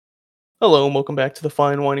Hello and welcome back to the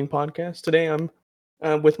Fine Whining Podcast. Today I'm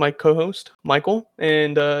with my co-host Michael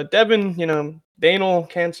and Devin. Danal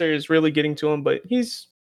cancer is really getting to him, but he's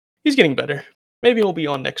getting better. Maybe he'll be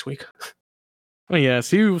on next week. Oh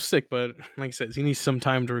yes, he was sick, but like I said, he needs some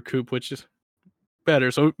time to recoup, which is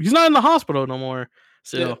better. So he's not in the hospital no more.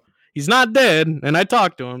 So Yeah. he's not dead, and I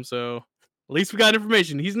talked to him, so at least we got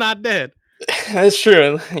information. He's not dead. That's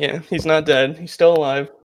true. Yeah, he's not dead. He's still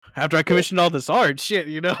alive. After I commissioned all this art, shit,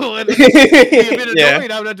 and it'd be a bit Yeah.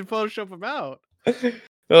 annoying. I would have to Photoshop him out.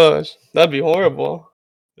 Oh, that'd be horrible.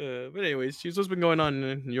 But anyways, Cheese, what's been going on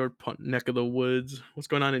in your neck of the woods? What's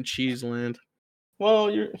going on in Cheeseland? Well,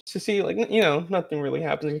 nothing really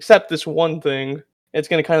happens except this one thing. It's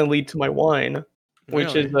going to kind of lead to my wine,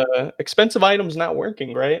 which Really? is expensive items not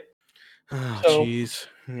working, right? Oh, So- jeez.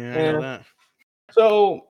 Yeah, I know that.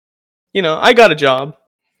 So, I got a job,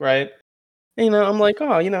 right? And, I'm like,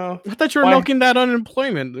 oh, I thought you were Why? milking that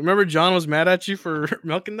unemployment. Remember John was mad at you for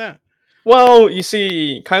milking that? well, you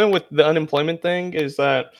see, kind of with the unemployment thing is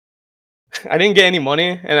that I didn't get any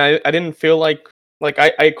money, and I didn't feel like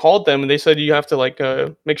I called them, and they said you have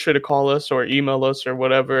to make sure to call us or email us or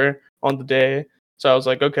whatever on the day. So I was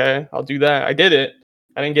like, okay, I'll do that. I did it.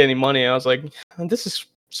 I didn't get any money. I was like, this is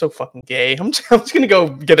so fucking gay. I'm just gonna go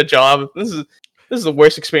get a job. This is the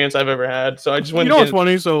worst experience I've ever had. So I just went. You know what's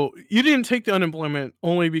funny? So you didn't take the unemployment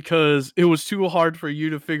only because it was too hard for you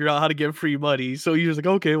to figure out how to get free money. So you was like,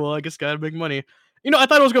 okay, well, I guess gotta make money. I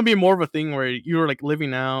thought it was gonna be more of a thing where you were like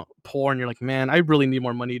living out poor, and you're like, man, I really need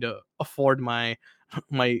more money to afford my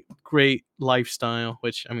great lifestyle.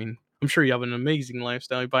 Which I mean, I'm sure you have an amazing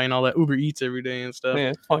lifestyle, you're buying all that Uber Eats every day and stuff.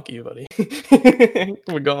 Yeah, fuck you, buddy.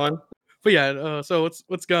 We're gone. But yeah, so what's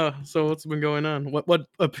been going on? What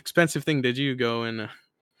expensive thing did you go and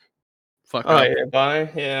fuck Oh up? yeah,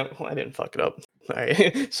 buy. Yeah, well, I didn't fuck it up. All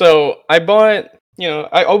right. So I bought.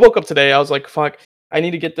 I woke up today. I was like, fuck. I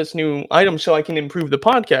need to get this new item so I can improve the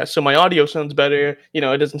podcast, so my audio sounds better. It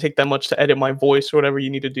doesn't take that much to edit my voice or whatever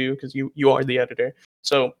you need to do because you are the editor.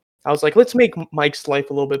 So I was like, let's make Mike's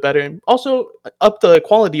life a little bit better and also up the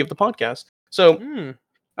quality of the podcast. So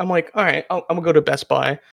I'm like, all right, I'm gonna go to Best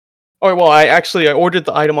Buy. Or well, I ordered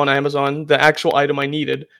the item on Amazon, the actual item I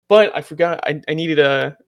needed, but I forgot I needed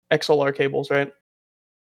XLR cables, right?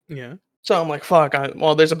 Yeah. So I'm like, fuck.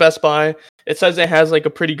 There's a Best Buy. It says it has like a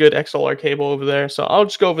pretty good XLR cable over there, so I'll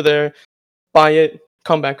just go over there, buy it,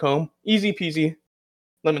 come back home, easy peasy,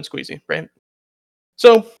 lemon squeezy, right?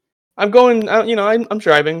 So I'm going, I'm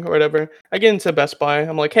driving or whatever. I get into Best Buy.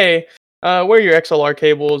 I'm like, hey, where are your XLR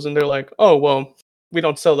cables? And they're like, oh, well, we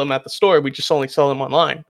don't sell them at the store. We just only sell them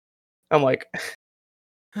online. I'm like,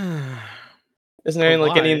 isn't there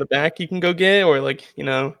But any in why? the back you can go get, or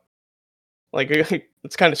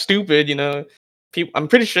it's kind of stupid, People, I'm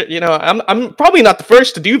pretty sure, I'm probably not the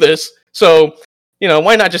first to do this, so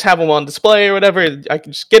why not just have them on display or whatever? I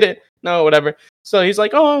can just get it, no, whatever. So he's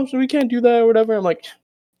like, oh, so we can't do that or whatever. I'm like,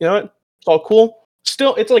 you know what? It's all cool.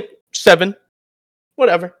 Still, it's like 7,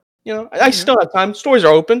 whatever. I still have time. Stores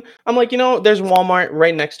are open. I'm like, there's Walmart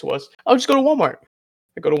right next to us. I'll just go to Walmart.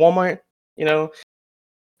 I go to Walmart. The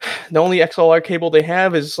only XLR cable they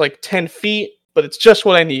have is like 10 feet, but it's just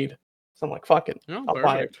what I need. So I'm like, fuck it. Oh, I'll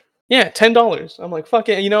buy it. perfect. Yeah, $10. I'm like, fuck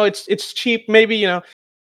it. It's cheap. Maybe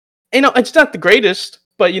it's not the greatest,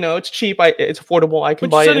 but it's cheap. It's affordable. I can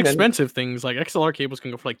But you buy said it. expensive things like XLR cables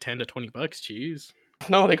can go for like $10 to $20. Jeez.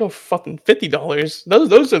 No, they go fucking $50.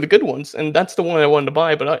 Those are the good ones, and that's the one I wanted to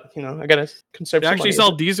buy. But I gotta conserve. They some actually money.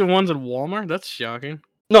 sell decent ones at Walmart? That's shocking.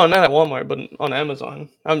 No, not at Walmart, but on Amazon.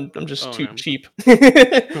 I'm just Oh, too on cheap.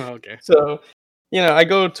 Oh, okay. So, I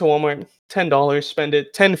go to Walmart, $10, spend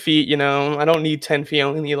it, 10 feet, I don't need 10 feet, I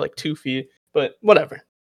only need like 2 feet, but whatever.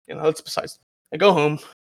 That's besides. I go home,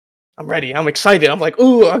 I'm ready, I'm excited, I'm like,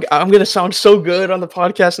 ooh, I'm gonna sound so good on the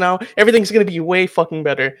podcast now, everything's gonna be way fucking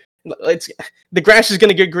better. The grass is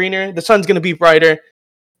gonna get greener, the sun's gonna be brighter,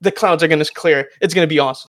 the clouds are gonna clear, it's gonna be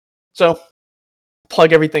awesome. So,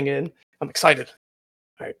 plug everything in, I'm excited.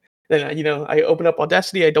 Alright, then, I open up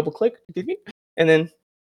Audacity, I double click, and then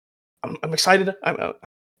I'm excited.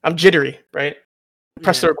 I'm jittery, right?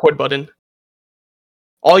 Press the record button.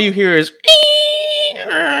 All you hear is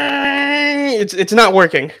it's not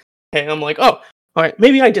working. Okay, I'm like, oh, all right,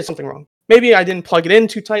 maybe I did something wrong. Maybe I didn't plug it in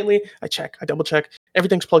too tightly. I double check.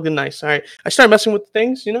 Everything's plugged in nice. All right, I start messing with the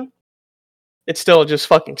things. It's still just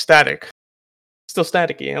fucking static. Still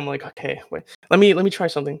staticky. I'm like, okay, wait. Let me try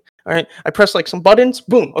something. All right, I press like some buttons.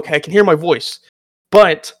 Boom. Okay, I can hear my voice,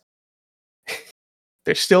 but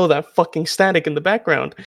there's still that fucking static in the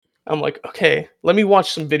background. I'm like, okay, let me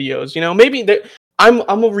watch some videos. Maybe I'm a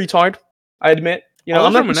retard. I admit. I'm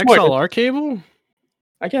I'm not from an smart. XLR cable.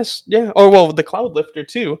 I guess, yeah. Or well, the cloud lifter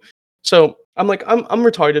too. So I'm like, I'm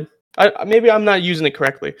retarded. Maybe I'm not using it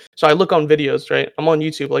correctly. So I look on videos, right? I'm on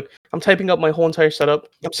YouTube, like I'm typing up my whole entire setup.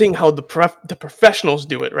 I'm seeing how the professionals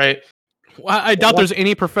do it, right? Well, I doubt there's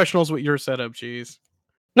any professionals with your setup. Jeez.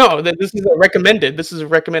 No, this is a recommended. This is a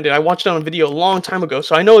recommended. I watched it on a video a long time ago,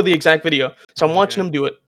 so I know the exact video. So I'm watching him do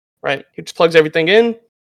it. Right? He just plugs everything in,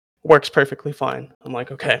 works perfectly fine. I'm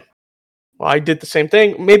like, okay. Well, I did the same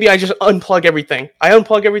thing. Maybe I just unplug everything. I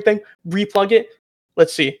unplug everything, replug it.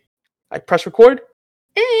 Let's see. I press record.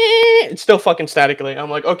 It's still fucking statically. I'm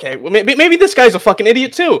like, okay, well, maybe this guy's a fucking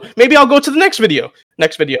idiot too. Maybe I'll go to the next video.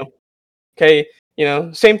 Next video. Okay,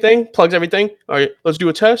 same thing. Plugs everything. All right, let's do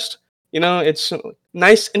a test. It's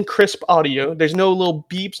nice and crisp audio. There's no little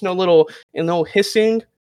beeps, no hissing.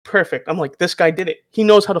 Perfect. I'm like, this guy did it. He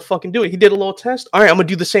knows how to fucking do it. He did a little test. All right, I'm gonna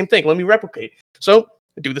do the same thing. Let me replicate. So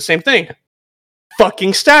I do the same thing.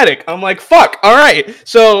 Fucking static. I'm like, fuck. All right.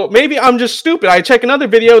 So maybe I'm just stupid. I check another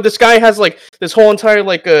video. This guy has like this whole entire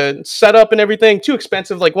like setup and everything. Too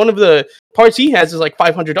expensive. Like one of the parts he has is like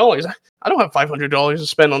 $500. I don't have $500 to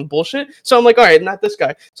spend on bullshit. So I'm like, all right, not this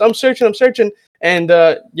guy. So I'm searching, and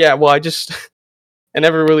yeah. Well, it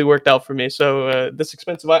never really worked out for me. So this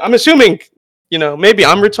expensive. I'm assuming, maybe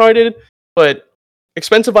I'm retarded, but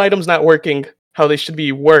expensive items not working how they should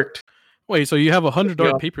be worked. Wait, so you have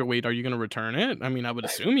 $100 paperweight? Are you gonna return it? I mean, I would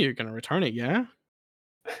assume you're gonna return it, yeah.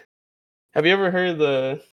 Have you ever heard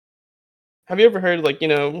like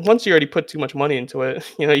once you already put too much money into it,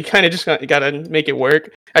 you kind of just gotta make it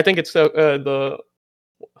work. I think it's the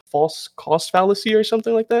false cost fallacy or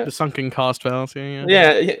something like that. The sunken cost fallacy.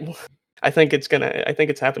 Yeah. I think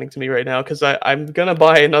it's happening to me right now because I'm gonna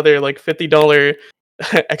buy another like $50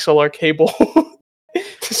 XLR cable.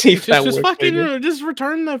 To see if that works. Just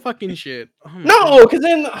return that fucking shit. No, because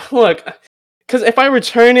then look, because if I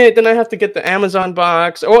return it, then I have to get the Amazon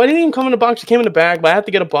box. Or it didn't even come in a box; it came in a bag. But I have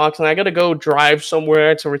to get a box, and I got to go drive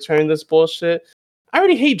somewhere to return this bullshit. I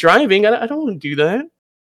already hate driving. I don't want to do that.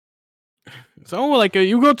 So like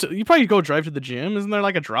you probably go drive to the gym. Isn't there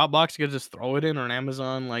like a drop box you could just throw it in, or an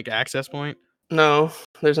Amazon like access point? No,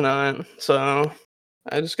 there's not. So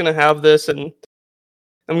I'm just gonna have this and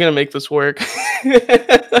I'm gonna make this work.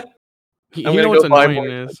 You know what's annoying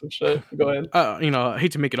is go ahead. I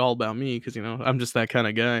hate to make it all about me because I'm just that kind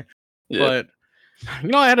of guy. Yeah. But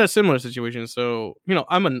I had a similar situation. So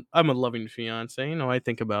I'm a loving fiance. I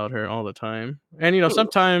think about her all the time. And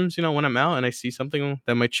sometimes when I'm out and I see something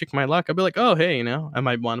that might chick my luck, I'll be like, oh hey, I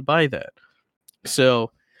might want to buy that.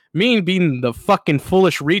 So me being the fucking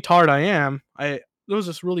foolish retard I am, there was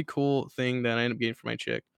this really cool thing that I ended up getting for my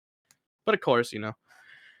chick. But of course,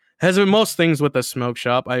 as with most things with a smoke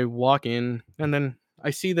shop, I walk in and then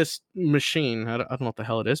I see this machine. I don't know what the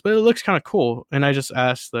hell it is, but it looks kind of cool. And I just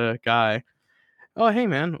asked the guy, "Oh, hey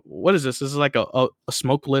man, what is this? This is like a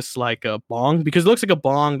smokeless like a bong because it looks like a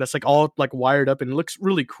bong that's like all like wired up and it looks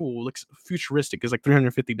really cool. It looks futuristic. It's like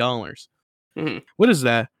 $350. Mm-hmm. What is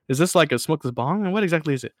that? Is this like a smokeless bong? And what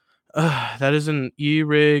exactly is it? That is an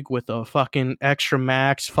E-rig with a fucking extra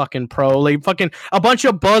max fucking pro, like fucking a bunch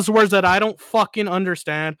of buzzwords that I don't fucking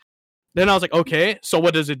understand." Then I was like, okay, so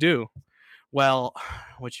what does it do? Well,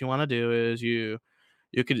 what you want to do is you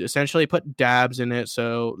could essentially put dabs in it,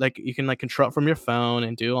 so like you can like control it from your phone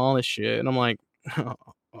and do all this shit. And I'm like, oh,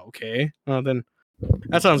 okay, well then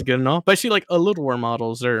that sounds good enough. But I see like a Littleware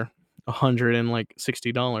models, they're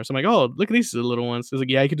 $160. I'm like, oh, look at these little ones. It's like,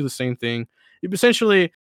 yeah, you could do the same thing. You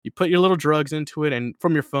put your little drugs into it, and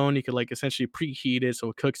from your phone you could like essentially preheat it so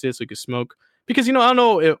it cooks it so you can smoke. Because I don't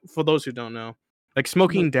know for those who don't know. Like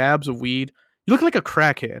smoking dabs of weed, you look like a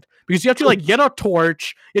crackhead because you have to like get a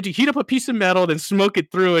torch, you have to heat up a piece of metal, then smoke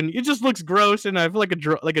it through, and it just looks gross. And I feel like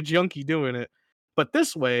a junkie doing it. But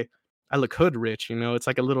this way, I look hood rich. It's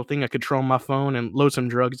like a little thing I could throw on my phone and load some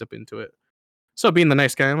drugs up into it. So being the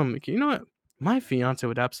nice guy, I'm like, you know what? My fiance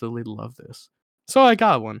would absolutely love this. So I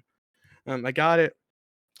got one. I got it,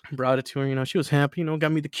 brought it to her. She was happy.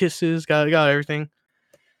 Got me the kisses, got everything.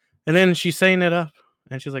 And then she's setting it up.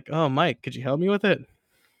 And she's like, oh, Mike, could you help me with it?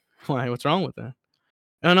 Why? What's wrong with it?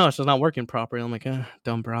 Oh, no, it's just not working properly. I'm like,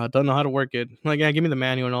 dumb broad. Don't know how to work it. I'm like, yeah, give me the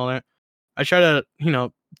manual and all that. I try to,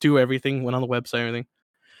 do everything. Went on the website and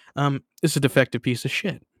everything. It's a defective piece of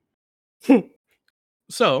shit.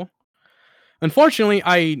 So, unfortunately,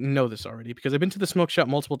 I know this already because I've been to the smoke shop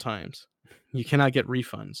multiple times. You cannot get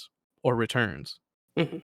refunds or returns.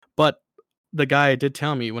 Mm-hmm. But the guy did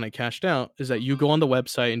tell me when I cashed out is that you go on the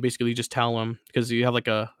website and basically just tell them because you have like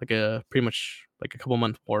a pretty much like a couple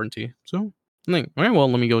month warranty. So I'm like, all right,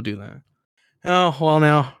 well, let me go do that. Oh well,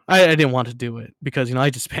 now I didn't want to do it because I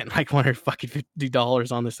just spent like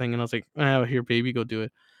 $150 on this thing, and I was like, oh, here, baby, go do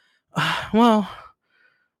it. Well,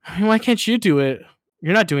 why can't you do it?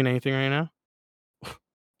 You're not doing anything right now.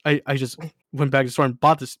 I just went back to the store and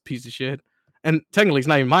bought this piece of shit, and technically it's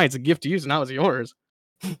not even mine; it's a gift to you, so now it's yours.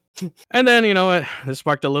 And then you know what? This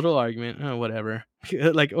sparked a little argument. Oh, whatever,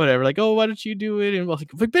 whatever. Like, oh, why don't you do it? And I was like,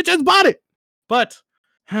 bitch, I just bought it. But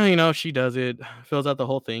she does it, fills out the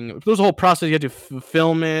whole thing. There's a whole process. You have to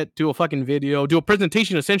film it, do a fucking video, do a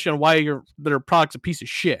presentation essentially on why their product's a piece of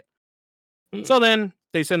shit. So then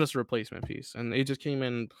they sent us a replacement piece, and it just came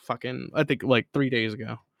in fucking, I think, like 3 days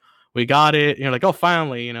ago. We got it. You're like, oh,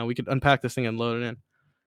 finally, we could unpack this thing and load it in.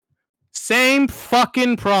 Same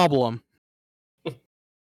fucking problem.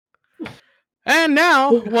 And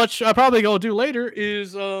now, what I probably go do later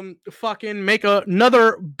is fucking make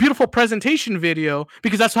another beautiful presentation video,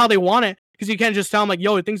 because that's how they want it. Because you can't just tell them like,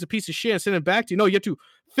 yo, the thing's a piece of shit and send it back to you. No, you have to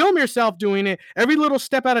film yourself doing it every little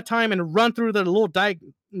step at a time and run through the little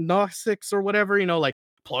diagnostics or whatever, like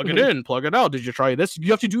plug it in, plug it out. Did you try this?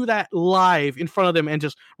 You have to do that live in front of them and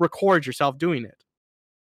just record yourself doing it.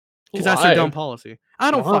 Because that's their dumb policy.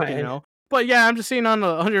 I don't fucking know. But yeah, I'm just seeing on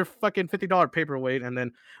a $150 paperweight, and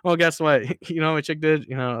then, well, guess what? What chick did?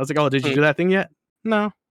 I was like, oh, did you do that thing yet?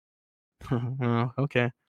 No. Oh, okay.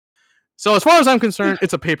 So as far as I'm concerned,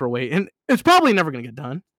 it's a paperweight, and it's probably never gonna get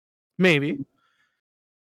done. Maybe.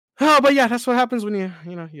 Oh, but yeah, that's what happens when you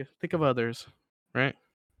think of others, right?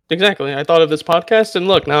 Exactly. I thought of this podcast, and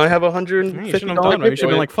look, now I have $150. You should have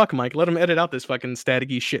been like, fuck, Mike, let him edit out this fucking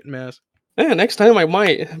staticky shit mess. Yeah, next time I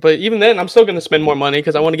might. But even then, I'm still going to spend more money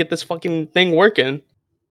because I want to get this fucking thing working.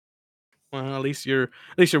 Well, at least you're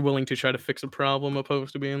willing to try to fix a problem,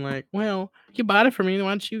 opposed to being like, well, you bought it for me.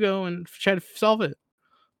 Why don't you go and try to solve it?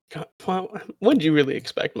 God, well, what did you really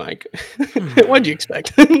expect, Mike? What did you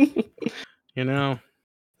expect?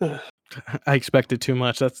 I expected too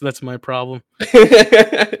much. That's my problem.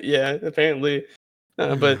 Yeah, apparently.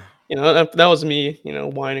 But, that was me,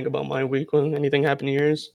 whining about my week when anything happened to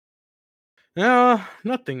yours. No,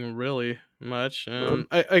 nothing really much.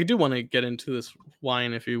 I do want to get into this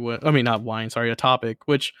wine, if you would. I mean, not wine, sorry, a topic,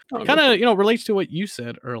 which kind of, relates to what you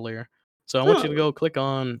said earlier. So I want you to go click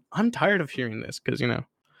on, I'm tired of hearing this, because,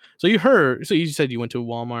 so you said you went to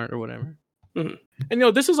Walmart or whatever. Mm-hmm.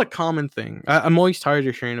 And, this is a common thing. I'm always tired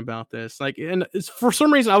of hearing about this. Like, and for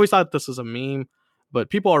some reason, I always thought this was a meme, but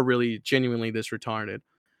people are really genuinely this retarded.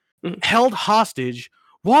 Mm-hmm. Held hostage.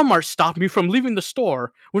 Walmart stopped me from leaving the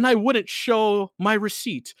store when I wouldn't show my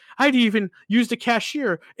receipt. I'd even used a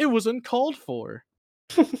cashier. It was uncalled for.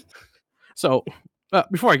 So,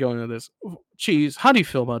 before I go into this, Cheese, how do you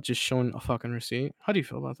feel about just showing a fucking receipt? How do you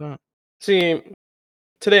feel about that? See,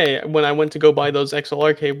 today, when I went to go buy those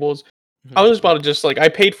XLR cables, I was about to just, I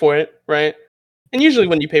paid for it, right? And usually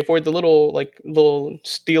when you pay for it, the little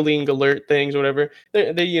stealing alert things or whatever,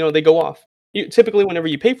 they go off. Typically, whenever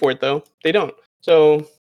you pay for it, though, they don't. So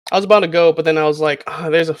I was about to go, but then I was like,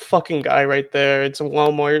 there's a fucking guy right there. It's a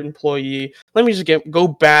Walmart employee. Let me just go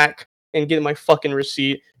back and get my fucking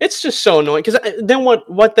receipt. It's just so annoying. Because then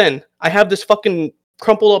what then? I have this fucking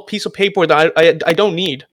crumpled up piece of paper that I don't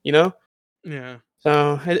need, Yeah.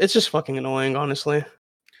 So it's just fucking annoying, honestly.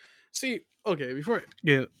 See, okay,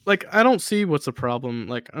 I don't see what's the problem.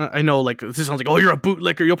 Like, I know, this sounds like, oh, you're a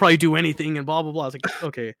bootlicker. You'll probably do anything and blah, blah, blah. It's like,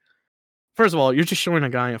 okay. First of all, you're just showing a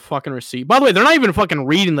guy a fucking receipt. By the way, they're not even fucking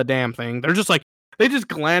reading the damn thing. They're just they just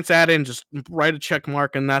glance at it and just write a check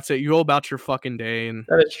mark, and that's it. You go about your fucking day, and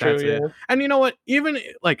that is true, yeah. It. And you know what? Even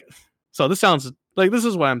so this sounds like, this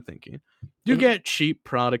is what I'm thinking. You get cheap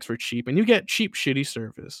products for cheap, and you get cheap, shitty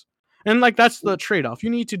service. And that's the trade-off. You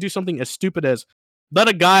need to do something as stupid as let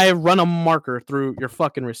a guy run a marker through your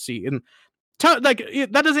fucking receipt, and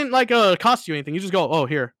that doesn't cost you anything. You just go, oh,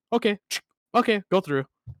 here, okay, go through.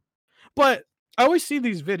 But I always see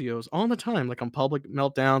these videos all the time, on public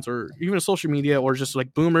meltdowns or even social media, or just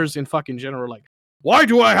boomers in fucking general, why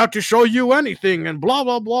do I have to show you anything and blah,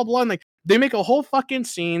 blah, blah, blah. And they make a whole fucking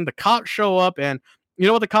scene. The cops show up, and you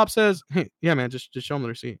know what the cop says? Hey, yeah, man, just show them the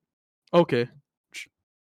receipt. Okay.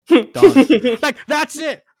 Done. That's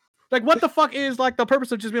it. What the fuck is the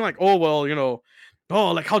purpose of just being oh, well,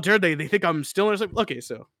 how dare they? They think I'm stealing. It's okay,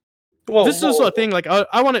 so. This is a thing.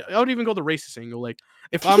 I would even go the racist angle.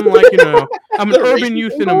 If I'm I'm an urban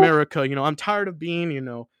youth in America, I'm tired of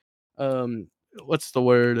being, what's the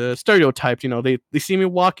word? Stereotyped. They see me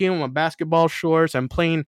walk in with my basketball shorts. I'm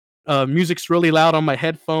playing music's really loud on my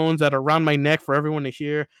headphones that are around my neck for everyone to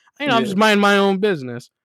hear. I'm just minding my own business.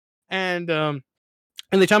 And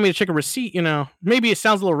they tell me to check a receipt, maybe it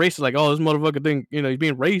sounds a little racist, oh, this motherfucker think, he's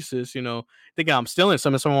being racist, think I'm stealing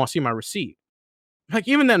something, someone wants to see my receipt. Like,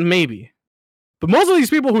 even then, maybe. But most of these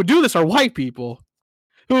people who do this are white people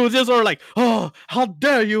who just are like, oh, how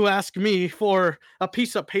dare you ask me for a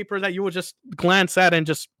piece of paper that you would just glance at and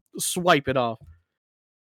just swipe it off.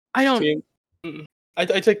 I don't. See, I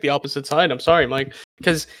take the opposite side. I'm sorry, Mike,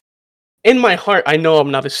 because in my heart, I know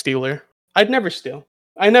I'm not a stealer. I'd never steal.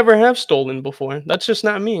 I never have stolen before. That's just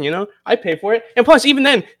not me, you know? I pay for it. And plus, even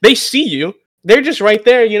then, they see you. They're just right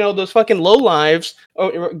there, you know, those fucking low lives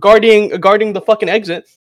guarding the fucking exit.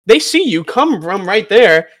 They see you come from right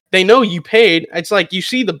there. They know you paid. It's like you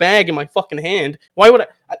see the bag in my fucking hand. Why would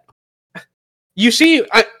you see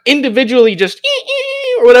individually just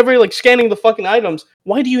or whatever, like scanning the fucking items.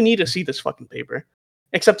 Why do you need to see this fucking paper?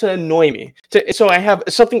 Except to annoy me. So I have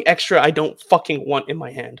something extra I don't fucking want in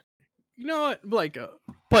my hand. You know what? Like,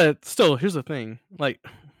 but still, here's the thing. Like,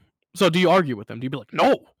 so do you argue with them? Do you be like,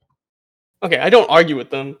 no? Okay, I don't argue with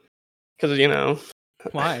them because, you know,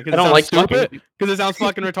 why? I don't like stupid. Because it sounds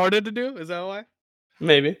fucking retarded to do. Is that why?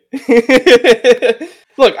 Maybe.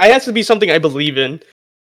 Look, it has to be something I believe in.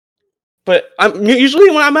 But I'm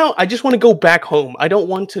usually when I'm out, I just want to go back home. I don't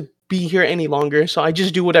want to be here any longer, so I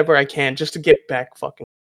just do whatever I can just to get back fucking.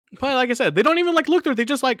 But like I said, they don't even like look through it. They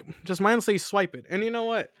just mindlessly swipe it. And you know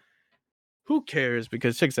what? Who cares?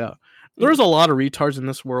 Because check this out. There's a lot of retards in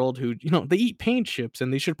this world who, you know, they eat paint chips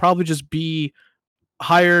and they should probably just be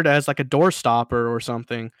hired as like a door stopper or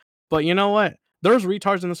something. But you know what? There's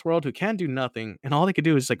retards in this world who can't do nothing, and all they could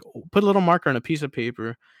do is like put a little marker on a piece of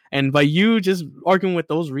paper. And by you just arguing with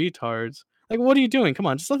those retards, like, what are you doing? Come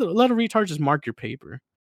on, just let a retard just mark your paper.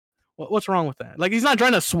 What's wrong with that? Like, he's not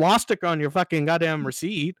trying to swastika on your fucking goddamn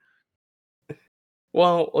receipt.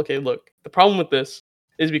 Well, okay, look. The problem with this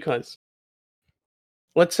is because,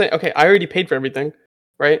 let's say, okay, I already paid for everything,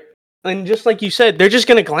 right? And just like you said, they're just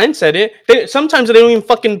gonna glance at it. Sometimes they don't even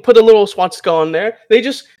fucking put a little swastika on there. They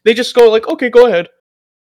just go like, okay, go ahead.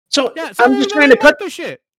 So yeah, I'm just trying to cut the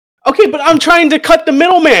shit. Okay, but I'm trying to cut the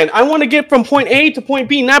middleman. I want to get from point A to point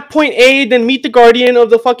B, not point A, then meet the guardian of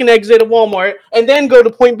the fucking exit of Walmart, and then go to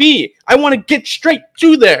point B. I want to get straight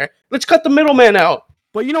to there. Let's cut the middleman out.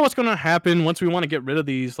 But you know what's going to happen once we want to get rid of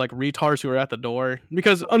these like retards who are at the door?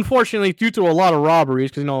 Because unfortunately, due to a lot of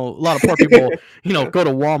robberies, because you know a lot of poor people, you know, go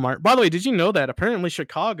to Walmart. By the way, did you know that apparently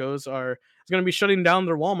Chicago's is going to be shutting down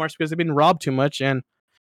their Walmarts because they've been robbed too much? And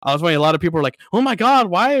I was wondering, a lot of people are like, "Oh my god,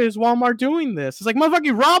 why is Walmart doing this?" It's like, motherfucker,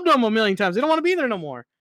 you robbed them a million times. They don't want to be there no more.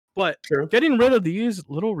 But getting rid of these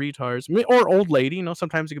little retards or old lady, you know,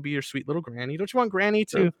 sometimes it could be your sweet little granny. Don't you want granny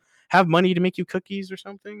to have money to make you cookies or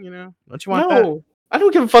something? You know, don't you want that? I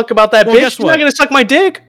don't give a fuck about that, bitch. You're not gonna suck my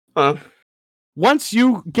dick. Once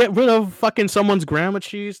you get rid of fucking someone's grandma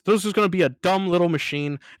cheese, this is going to be a dumb little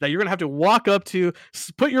machine that you're going to have to walk up to,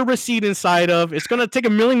 put your receipt inside of. It's going to take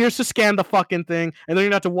 1,000,000 years to scan the fucking thing, and then you're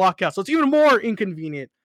going to have to walk out. So it's even more inconvenient.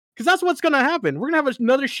 Because that's what's going to happen. We're going to have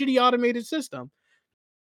another shitty automated system.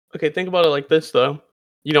 Okay, think about it like this, though.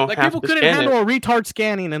 You don't like have people to couldn't scan handle it. a retard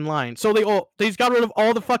scanning in line. So they just got rid of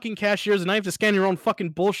all the fucking cashiers, and now you have to scan your own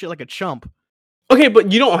fucking bullshit like a chump. Okay,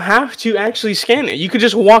 but you don't have to actually scan it. You could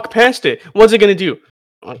just walk past it. What's it going to do?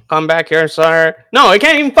 Come back here, sir. No, it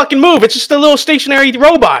can't even fucking move. It's just a little stationary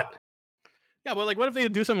robot. Yeah, but like, what if they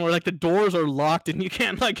do something where like the doors are locked and you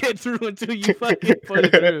can't like get through until you fucking put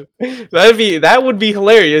it through? That would be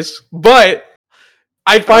hilarious. But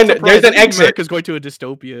I'd find that there's an exit. America's going to a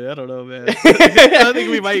dystopia. I don't know, man. I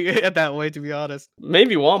think we might head that way, to be honest.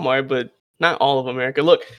 Maybe Walmart, but not all of America.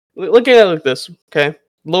 Look at it like this. Okay,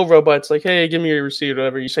 little robot's like, hey, give me your receipt or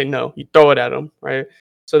whatever. You say no. You throw it at them, right?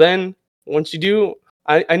 So then once you do.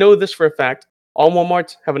 I know this for a fact. All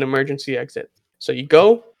Walmarts have an emergency exit. So you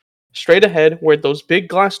go straight ahead where those big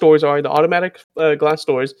glass doors are, the automatic glass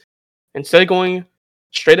doors. Instead of going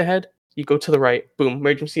straight ahead, you go to the right. Boom,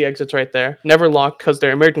 emergency exits right there. Never locked because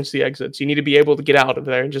they're emergency exits. You need to be able to get out of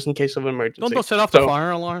there just in case of an emergency. Don't those set off the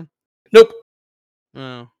fire alarm? Nope.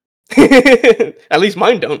 Oh. At least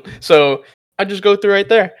mine don't. So I just go through right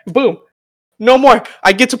there. Boom. No more.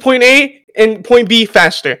 I get to point A and point B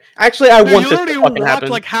faster. Actually, I want this to fucking happen.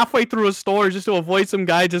 Like halfway through a store just to avoid some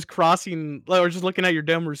guy just crossing or just looking at your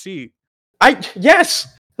damn receipt. Yes.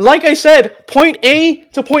 Like I said, point A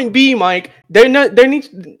to point B, Mike. There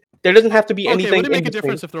doesn't have to be anything. Would it make a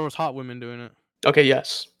difference if there was hot women doing it? Okay,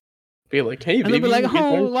 yes. Be like, hey, and baby. They'd be like,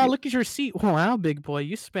 oh, wow, look at your receipt. Wow, big boy,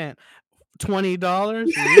 you spent $20.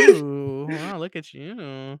 Ooh, wow, look at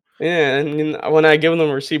you. Yeah, and when I give them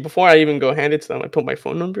a receipt, before I even go hand it to them, I put my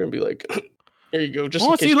phone number and be like, here you go. Just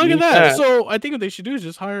see, look at that. So I think what they should do is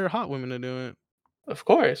just hire hot women to do it. Of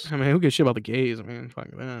course. I mean, who gives a shit about the gays? I mean, fuck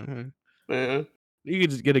that. Man. Yeah. You could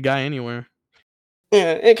just get a guy anywhere.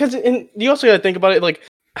 Yeah, because you also got to think about it, like,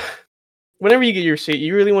 whenever you get your receipt,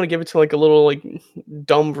 you really want to give it to like a little like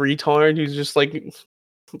dumb retard who's just like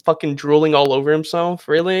fucking drooling all over himself.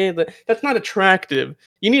 Really, that's not attractive.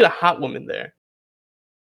 You need a hot woman there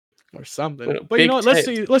or something. with a But you big know what?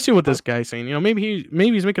 tit. Let's see what this guy's saying. You know, maybe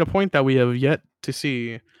he's making a point that we have yet to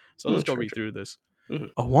see. So let's go True, read true. through this. Mhm.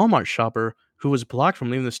 A Walmart shopper who was blocked from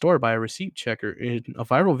leaving the store by a receipt checker in a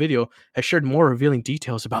viral video has shared more revealing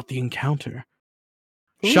details about the encounter.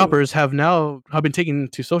 Ooh. Shoppers have been taken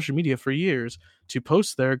to social media for years to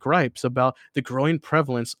post their gripes about the growing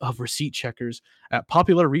prevalence of receipt checkers at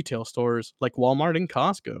popular retail stores like Walmart and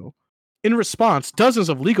Costco. In response, dozens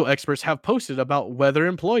of legal experts have posted about whether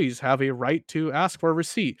employees have a right to ask for a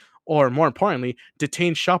receipt, or more importantly,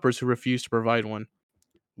 detain shoppers who refuse to provide one.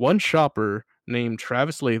 One shopper named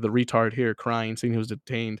Travis Lee, the retard here crying, saying he was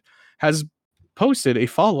detained, has posted a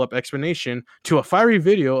follow-up explanation to a fiery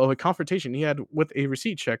video of a confrontation he had with a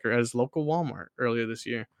receipt checker at his local Walmart earlier this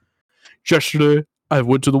year. Yesterday, I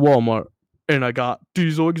went to the Walmart and I got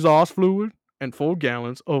diesel exhaust fluid and 4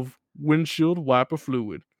 gallons of windshield wiper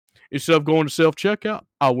fluid. Instead of going to self-checkout,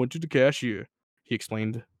 I went to the cashier, he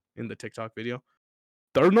explained in the TikTok video.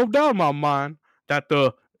 There's no doubt in my mind that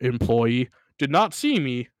the employee did not see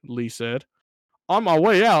me, Lee said. On my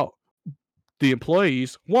way out, the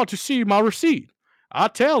employees want to see my receipt. I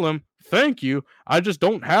tell them, thank you, I just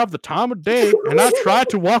don't have the time of day, and I tried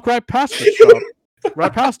to walk right past the shop.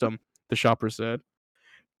 Right past him, the shopper said.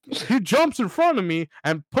 He jumps in front of me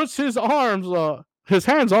and puts his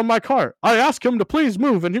hands on my cart. I asked him to please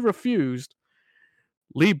move, and he refused.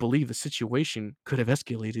 Lee believed the situation could have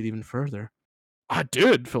escalated even further. I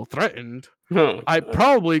did feel threatened. Oh, I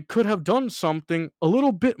probably could have done something a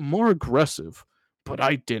little bit more aggressive, but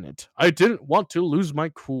I didn't. I didn't want to lose my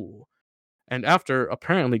cool. And after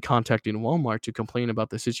apparently contacting Walmart to complain about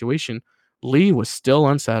the situation, Lee was still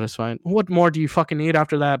unsatisfied. What more do you fucking need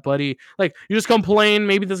after that, buddy? Like, you just complain,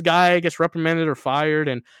 maybe this guy gets reprimanded or fired,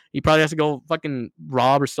 and he probably has to go fucking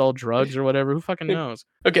rob or sell drugs or whatever. Who fucking knows?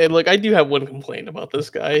 Okay, look, I do have one complaint about this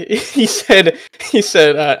guy. He said,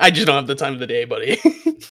 I just don't have the time of the day, buddy.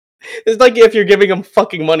 It's like if you're giving them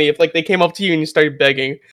fucking money, if like they came up to you and you started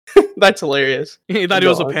begging. That's hilarious. He thought he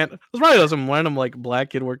was a pan. There's probably some random like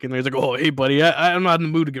black kid working there. He's like, oh, hey, buddy, I'm not in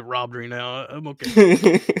the mood to get robbed right now. I'm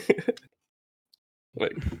okay.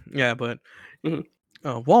 Wait. Yeah, but Mhm.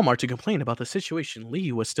 Walmart to complain about the situation.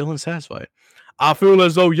 Lee was still unsatisfied. I feel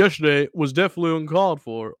as though yesterday was definitely uncalled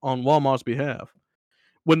for on Walmart's behalf.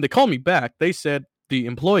 When they called me back, they said the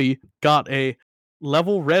employee got a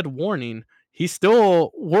level red warning. He's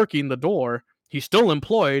still working the door. He's still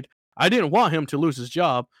employed. I didn't want him to lose his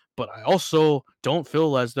job, but I also don't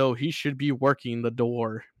feel as though he should be working the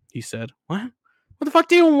door, he said. What? What the fuck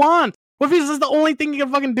do you want? What if this is the only thing you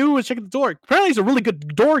can fucking do is check the door? Apparently he's a really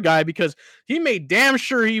good door guy because he made damn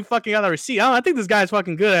sure he fucking got a receipt. I think this guy's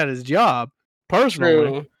fucking good at his job, personally.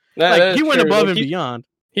 True. Like, he went above and beyond.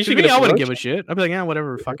 He should To me, get a I wouldn't promotion. give a shit. I'd be like, yeah,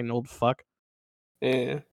 whatever, fucking old fuck.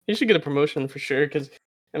 Yeah, he should get a promotion for sure. Because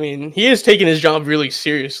I mean, he is taking his job really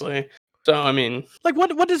seriously. So I mean, Like,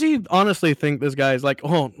 what does he honestly think this guy's like?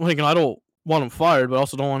 Oh, like, I don't want him fired, but I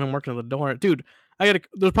also don't want him working at the door, dude.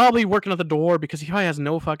 They're probably working at the door because he probably has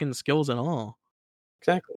no fucking skills at all.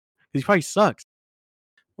 exactly. He probably sucks.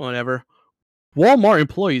 Whatever. Walmart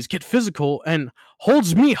employees get physical and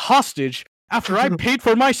holds me hostage after I paid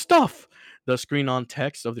for my stuff. The screen on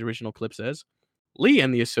text of the original clip says. Lee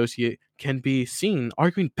and the associate can be seen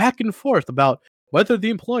arguing back and forth about whether the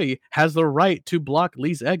employee has the right to block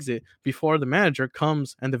Lee's exit before the manager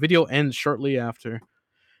comes, and the video ends shortly after.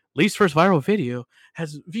 Lee's first viral video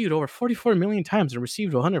has viewed over 44 million times and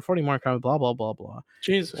received 140 more comments, blah, blah, blah, blah.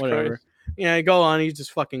 Jesus Whatever. Christ. Yeah, go on. He's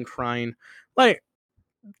just fucking crying. Like,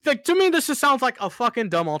 to me, this just sounds like a fucking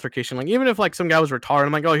dumb altercation. Like, even if like some guy was retarded,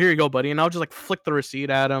 I'm like, oh, here you go, buddy. And I'll just like flick the receipt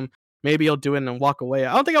at him. Maybe he'll do it and walk away.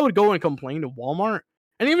 I don't think I would go and complain to Walmart.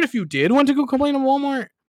 And even if you did want to go complain to Walmart,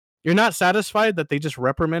 you're not satisfied that they just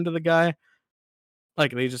reprimanded the guy.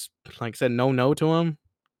 Like, they just like said no to him.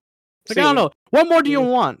 Like, I don't know. What more do you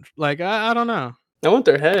want? Like, I don't know. I want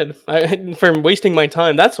their head. For wasting my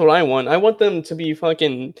time. That's what I want. I want them to be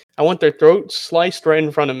fucking. I want their throat sliced right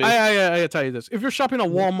in front of me. I tell you this: if you're shopping at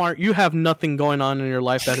Walmart, you have nothing going on in your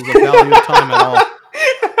life that is of value of time at all.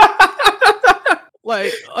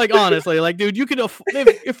 Like honestly, like, dude, you could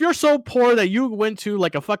if you're so poor that you went to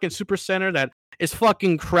like a fucking super center that is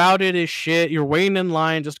fucking crowded as shit, you're waiting in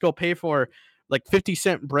line just go pay for like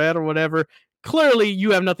 50-cent bread or whatever. Clearly,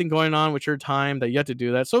 you have nothing going on with your time that you have to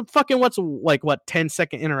do that. So fucking what's like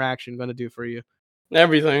 10-second interaction going to do for you?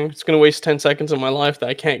 Everything. It's gonna waste 10 seconds of my life that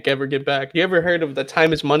I can't ever get back. You ever heard of the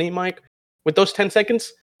time is money, Mike? With those 10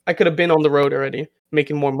 seconds, I could have been on the road already.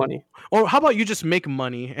 making more money. Or how about you just make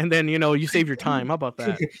money and then you save your time? How about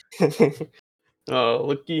that? Oh,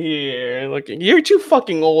 looky here. Look, you're too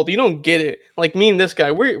fucking old. You don't get it. Like me and this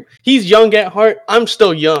guy, he's young at heart. I'm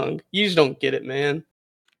still young. You just don't get it, man.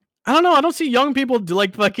 I don't know. I don't see young people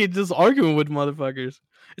like fucking just arguing with motherfuckers.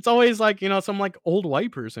 It's always like some like old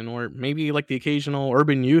white person, or maybe like the occasional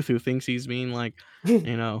urban youth who thinks he's being like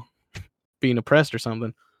being oppressed or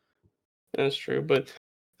something. That's true, but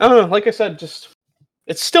I don't know. Like I said, just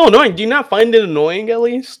it's still annoying. Do you not find it annoying at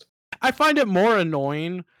least? I find it more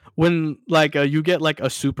annoying when like you get like a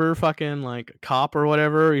super fucking like cop or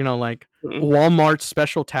whatever, like Walmart's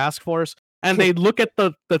special task force, and they look at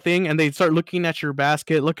the thing and they start looking at your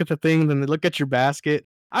basket, look at the thing, then they look at your basket.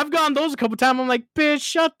 I've gotten those a couple times. I'm like, bitch,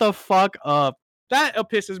 shut the fuck up. That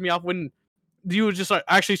pisses me off when you just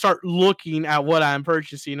actually start looking at what I'm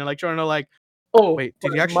purchasing and like trying to like, oh wait,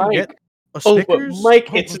 did you actually get a Snickers? But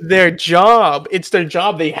Mike, it's their job. It's their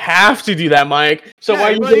job. They have to do that, Mike. So why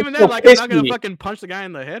are you even then, like, I'm not gonna fucking punch the guy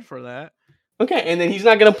in the head for that. Okay, and then he's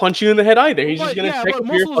not gonna punch you in the head either. He's just gonna check but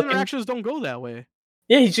most of those interactions don't go that way.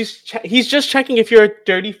 Yeah, he's just checking if you're a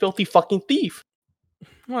dirty, filthy fucking thief.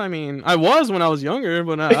 Well, I mean, I was when I was younger,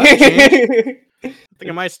 but I changed. I think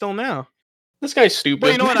I might still now. This guy's stupid.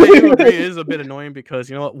 But you know what? I do agree. It is a bit annoying because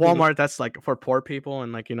you know what, Walmart. That's like for poor people,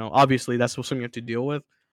 and like obviously that's something you have to deal with.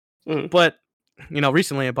 But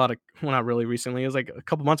recently I bought well, not really recently. It was like a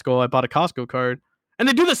couple months ago. I bought a Costco card, and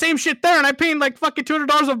they do the same shit there, and I paid like fucking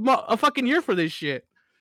 $200 a fucking year for this shit.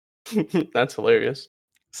 That's hilarious.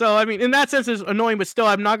 So I mean, in that sense, it's annoying, but still,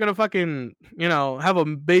 I'm not gonna fucking have a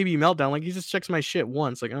baby meltdown. Like he just checks my shit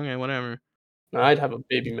once. Like okay, whatever. No, I'd have a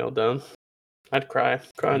baby meltdown. I'd cry.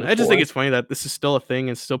 I just think it's funny that this is still a thing,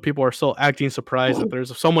 and still people are still acting surprised that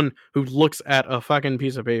there's someone who looks at a fucking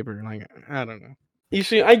piece of paper. Like I don't know. You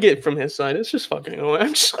see, I get from his side. It's just fucking annoying.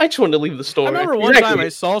 I just wanted to leave the store. I remember one time I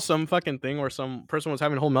saw some fucking thing where some person was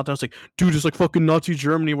having a whole meltdown. I was like, dude, it's like fucking Nazi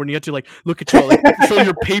Germany when you have to like look at your like show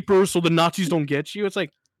your papers so the Nazis don't get you. It's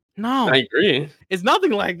like, no, I agree. It's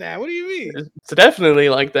nothing like that. What do you mean? It's definitely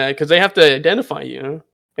like that because they have to identify you.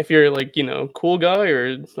 If you're like cool guy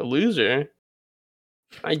or a loser.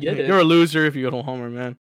 I get it. You're a loser if you go to Homer,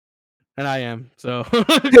 man. And I am, so I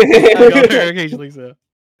go there occasionally. So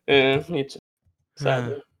yeah, me too.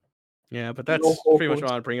 Sadly. Yeah, but that's pretty much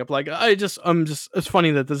what I want to bring up. Like, it's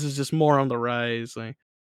funny that this is just more on the rise. Like,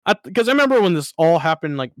 because I remember when this all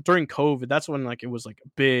happened, like during COVID, that's when like it was like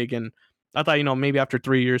big, and I thought maybe after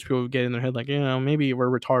 3 years people would get in their head like maybe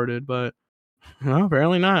we're retarded, but no,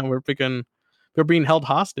 apparently not. We're being held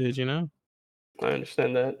hostage. I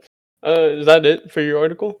understand that. Is that it for your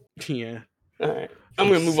article? Yeah. All right. I'm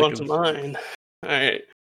going to move on to mine. All right.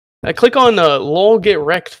 I click on lol get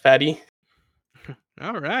wrecked, fatty.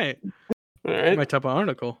 All right. My type of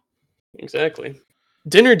article. Exactly.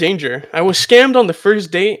 Dinner danger. I was scammed on the first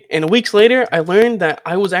date, and weeks later, I learned that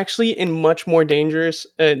I was actually in much more dangerous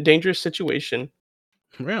situation.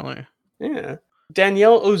 Really? Yeah.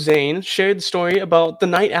 Danielle Ozane shared the story about the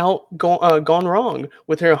night out gone wrong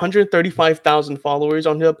with her 135,000 followers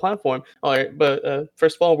on the platform. All right, but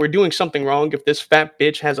first of all, we're doing something wrong if this fat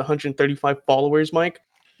bitch has 135 followers, Mike.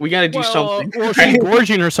 We got to do something. Well, she's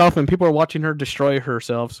gorging herself and people are watching her destroy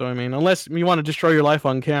herself. So, I mean, unless you want to destroy your life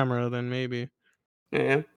on camera, then maybe.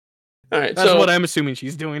 Yeah. All right, that's what I'm assuming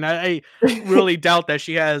she's doing. I really doubt that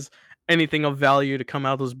she has anything of value to come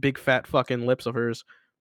out of those big fat fucking lips of hers.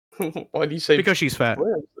 Why do you say? Because she's fat.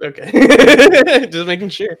 Okay. Just making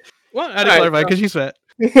sure. Well, I had to clarify because she's fat.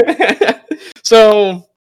 So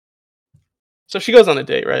she goes on a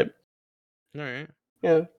date, right? All right.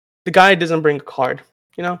 Yeah. The guy doesn't bring a card.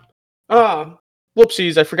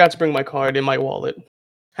 Whoopsies! I forgot to bring my card in my wallet.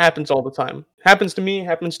 Happens all the time. Happens to me.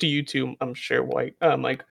 Happens to you too. I'm sure,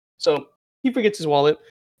 Mike. So he forgets his wallet,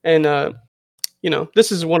 and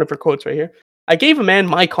this is one of her quotes right here. I gave a man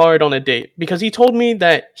my card on a date because he told me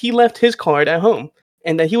that he left his card at home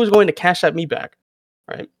and that he was going to cash at me back.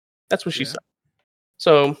 Right? That's what she said.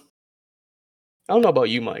 So, I don't know about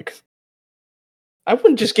you, Mike. I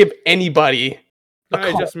wouldn't just give anybody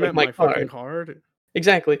I just meant my fucking card.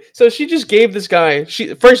 Exactly. So she just gave this guy,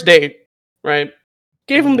 first date, right?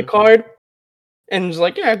 Gave him the card and was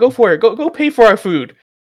like, yeah, go for it. Go pay for our food.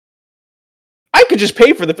 I could just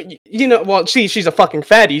pay for she's a fucking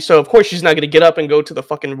fatty, so of course she's not going to get up and go to the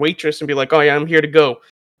fucking waitress and be like, oh yeah, I'm here to go.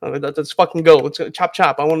 Let's fucking go. Let's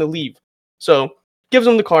chop. I want to leave. So, gives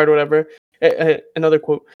him the card or whatever. Another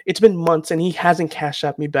quote. It's been months and he hasn't cashed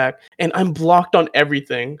at me back and I'm blocked on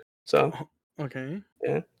everything. So. Okay.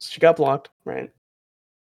 Yeah, she got blocked, right?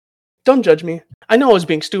 Don't judge me. I know I was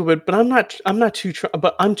being stupid, but I'm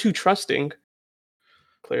too trusting.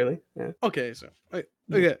 clearly. Yeah. Okay, so I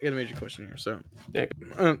got a major question here. So Yeah.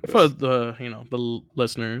 for the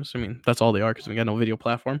listeners, I mean that's all they are because we got no video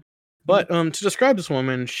platform. But to describe this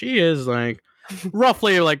woman, she is like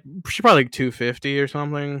roughly like she's probably like 250 or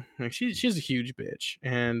something. Like she's a huge bitch,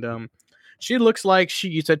 and she looks like she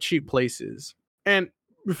eats at cheap places. And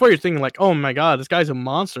before you're thinking like, oh my god, this guy's a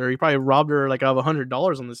monster. He probably robbed her like of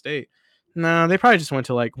 $100 on this date. Nah, they probably just went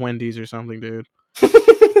to like Wendy's or something, dude.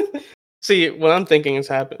 See, what I'm thinking is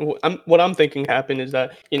what I'm thinking happened is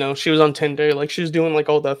that she was on Tinder, like she was doing like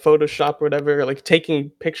all the Photoshop or whatever, like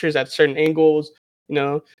taking pictures at certain angles,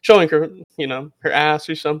 showing her her ass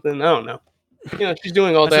or something. I don't know. She's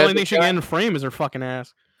doing all That's that. the only thing she can get in frame is her fucking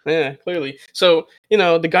ass. Yeah, clearly. So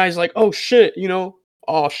the guy's like, oh shit,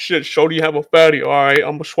 oh shit, Shorty, you have a fatty. All right,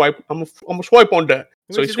 I'm gonna swipe. I'm gonna swipe on that.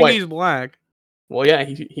 So he swiped. He's black. Well, yeah,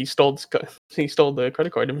 he stole the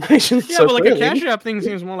credit card information. Yeah, so but like clearly. a Cash App thing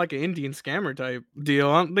seems more like an Indian scammer type deal.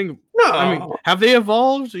 I don't think. No, I mean, have they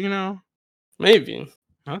evolved? Maybe.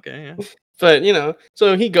 Okay, yeah. But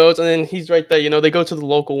so he goes and then he's right there. They go to the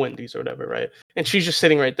local Wendy's or whatever, right? And she's just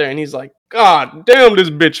sitting right there, and he's like, God damn, this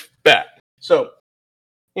bitch fat. So,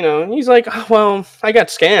 he's like, oh, well, I got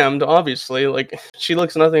scammed. Obviously, like she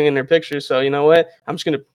looks nothing in her picture. So you know what? I'm just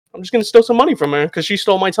gonna steal some money from her because she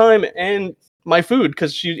stole my time and my food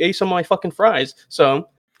because she ate some of my fucking fries. So,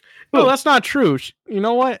 no, that's not true. You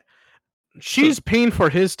know what? She's paying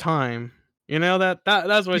for his time.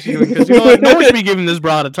 That's what she's doing. Because no one should be giving this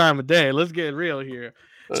broad a time of day. Let's get real here.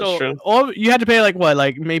 That's true. You had to pay like what,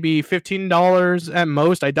 like maybe $15 at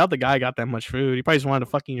most. I doubt the guy got that much food. He probably just wanted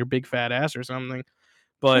to fucking your big fat ass or something.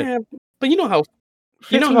 But yeah, but you know how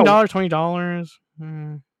 $15,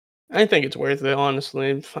 $20. I think it's worth it,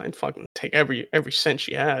 honestly. I'd fucking take every cent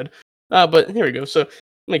she had. But here we go. So let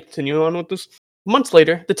me continue on with this. Months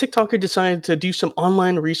later, the TikToker decided to do some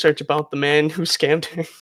online research about the man who scammed her.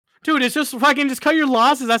 Dude, it's just fucking just cut your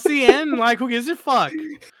losses. That's the end. Like, who gives a fuck?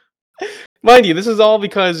 Mind you, this is all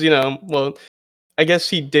because, well, I guess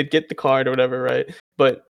he did get the card or whatever, right?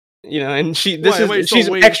 But, and she's extra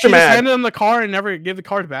mad. She handed him the card and never gave the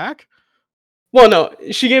card back? Well, no,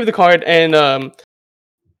 she gave the card and,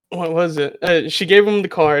 what was it? She gave him the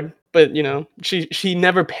card, but, she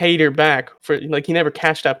never paid her back for, like, he never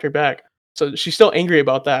cashed out her back. So she's still angry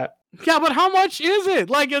about that. Yeah, but how much is it?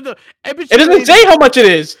 Like, it doesn't say how much it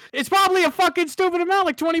is. It's probably a fucking stupid amount,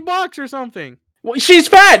 like $20 or something. Well, she's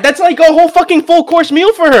fat. That's like a whole fucking full course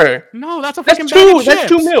meal for her. No, that's a fucking bag of chips. That's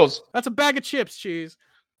 2 meals. That's a bag of chips, cheese.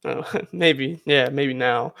 Oh, maybe. Yeah, maybe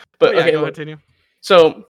now. But yeah, okay, go continue.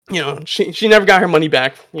 So, she never got her money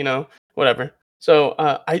back, whatever. So,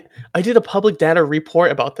 I did a public data report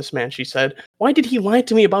about this man, she said. Why did he lie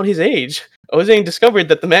to me about his age? Ozane discovered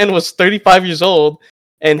that the man was 35 years old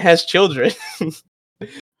and has children.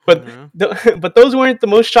 But those weren't the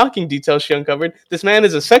most shocking details she uncovered. This man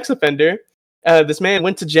is a sex offender. This man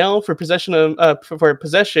went to jail for possession,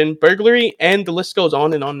 burglary, and the list goes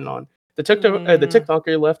on and on and on. The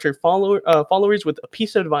TikToker left her followers with a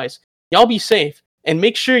piece of advice: y'all be safe and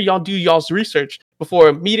make sure y'all do y'all's research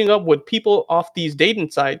before meeting up with people off these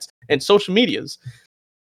dating sites and social medias.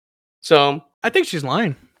 So I think she's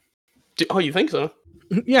lying. Oh, you think so?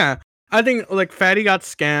 Yeah. I think like Fatty got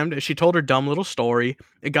scammed. She told her dumb little story.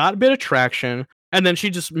 It got a bit of traction, and then she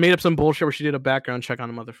just made up some bullshit where she did a background check on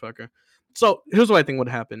a motherfucker. So here's what I think would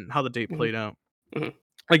happen, how the date played out. Mm-hmm.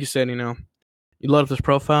 Like you said, you load up this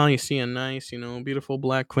profile, you see a nice, beautiful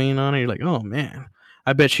black queen on it. You're like, oh man,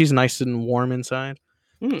 I bet she's nice and warm inside.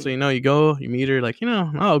 So you go, you meet her, like,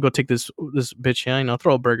 I'll go take this bitch here,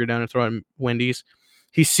 throw a burger down and throw it at Wendy's.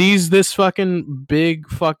 He sees this fucking big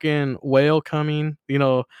fucking whale coming.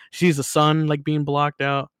 Sees the sun like being blocked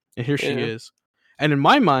out, and here she is. And in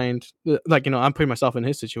my mind, like, I'm putting myself in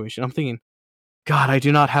his situation. I'm thinking, God, I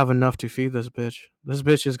do not have enough to feed this bitch. This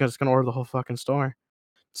bitch is just gonna order the whole fucking store.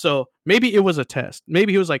 So maybe it was a test.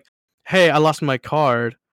 Maybe he was like, hey, I lost my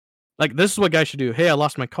card. Like, this is what guys should do. Hey, I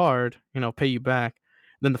lost my card. Pay you back.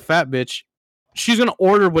 Then the fat bitch, she's gonna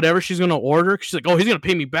order whatever she's gonna order. She's like, oh, he's gonna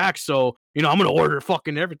pay me back, so I'm gonna order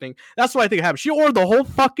fucking everything. That's what I think happened. She ordered the whole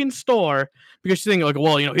fucking store because she's thinking like,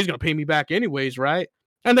 well, he's gonna pay me back anyways, right?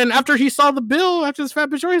 And then after he saw the bill, after this fat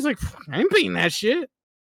bitch ordered, he's like, I ain't paying that shit.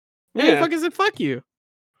 Yeah, fuck is it? Fuck you.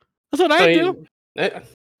 That's what I do.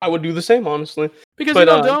 I would do the same, honestly. Because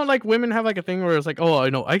don't like women have like a thing where it's like,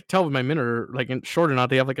 oh, I tell my men are like short or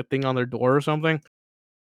not, they have like a thing on their door or something.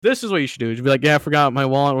 This is what you should do. You should be like, yeah, I forgot my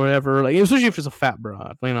wallet or whatever. Like, especially if it's a fat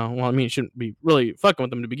broad. Well, I mean, you shouldn't be really fucking with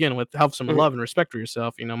them to begin with. Have some love and respect for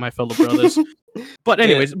yourself, my fellow brothers. But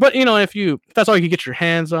anyways, if that's all you can get your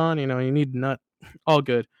hands on, you need nut, all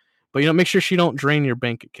good. But make sure she don't drain your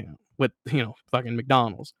bank account. with fucking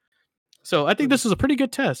McDonald's. So I think this is a pretty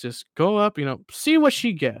good test. Just go up, see what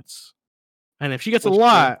she gets, and if she gets a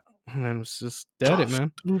lot, then it's just dead it,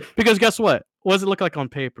 man. Because guess what? What does it look like on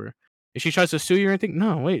paper? If she tries to sue you or anything,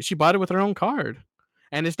 no, wait, she bought it with her own card,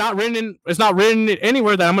 and it's not written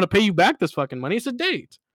anywhere that I'm gonna pay you back this fucking money. It's a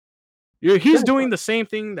date. He's doing the same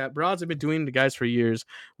thing that broads have been doing to guys for years,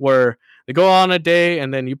 where they go on a day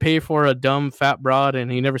and then you pay for a dumb fat broad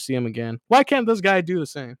and you never see him again. Why can't this guy do the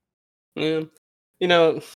same? Yeah,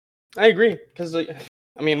 I agree, because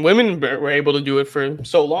women were able to do it for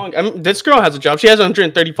so long. This girl has a job. She has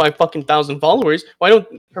 135,000 followers. Why don't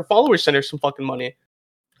her followers send her some fucking money?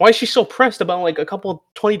 Why is she so pressed about like a couple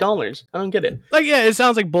 $20? I don't get it. Like, yeah, it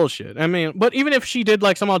sounds like bullshit. But even if she did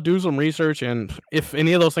like somehow do some research, and if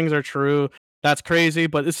any of those things are true, that's crazy.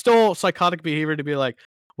 But it's still psychotic behavior to be like,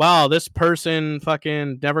 wow, this person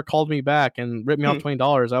fucking never called me back and ripped me off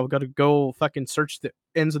 $20. I've got to go fucking search the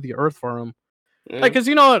ends of the earth for him. Yeah. Like, cause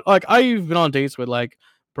like I've been on dates with like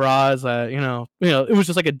bras that it was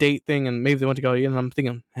just like a date thing, and maybe they want to go eat, and I'm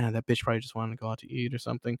thinking, man, that bitch probably just wanted to go out to eat or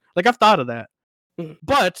something. Like, I've thought of that.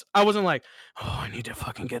 But I wasn't like, oh, I need to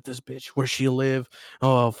fucking get this bitch where she live.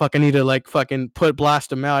 Oh, fuck, I need to like fucking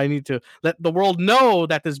blast him out. I need to let the world know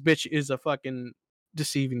that this bitch is a fucking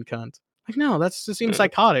deceiving cunt. Like, no, that's just seems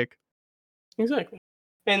psychotic. Exactly.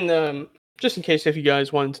 And just in case if you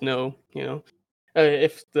guys wanted to know,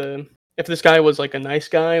 if this guy was like a nice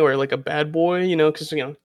guy or like a bad boy, because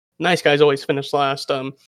nice guys always finish last.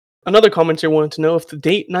 Another commenter wanted to know if the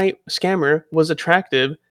date night scammer was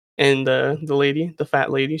attractive. And the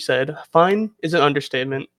fat lady said, fine is an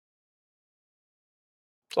understatement.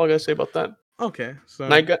 That's all I gotta say about that. Okay. So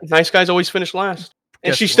nice guys always finish last.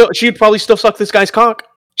 And she'd probably still suck this guy's cock.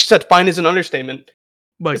 She said fine is an understatement.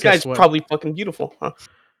 But this guy's probably fucking beautiful, huh?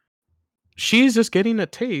 She's just getting a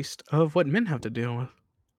taste of what men have to deal with.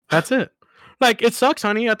 That's it. Like, it sucks,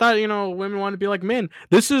 honey. I thought, women want to be like men.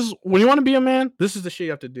 This is, when you want to be a man, this is the shit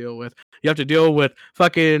you have to deal with. You have to deal with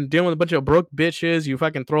fucking dealing with a bunch of broke bitches. You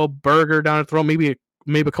fucking throw a burger down her throat, maybe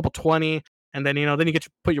a couple 20, and then, then you get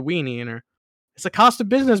to put your weenie in her. It's a cost of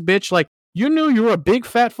business, bitch. Like, you knew you were a big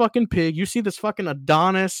fat fucking pig. You see this fucking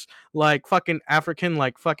Adonis, like, fucking African,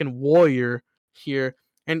 like, fucking warrior here.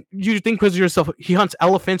 And you think because yourself, he hunts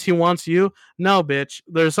elephants, he wants you? No, bitch.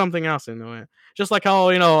 There's something else into it. Just like how,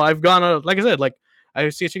 I've gone, like I said, like, I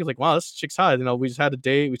see a chick like, wow, this chick's hot. We just had a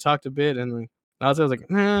date, we talked a bit, and I was like,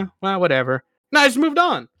 well, whatever. No, I just moved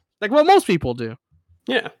on. Like what most people do.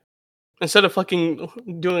 Yeah. Instead of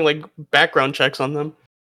fucking doing, like, background checks on them.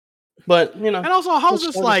 But, And also, how's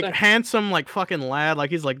this, like, handsome, like, fucking lad?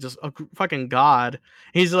 Like, he's, like, just a fucking god.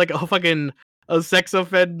 He's, like, a sex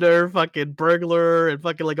offender, fucking burglar, and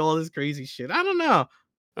fucking like all this crazy shit. I don't know.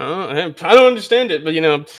 I don't understand it, but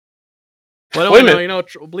women,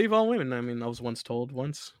 believe all women. I was once told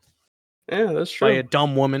once. Yeah, that's true. By a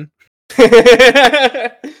dumb woman.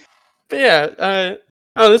 But yeah,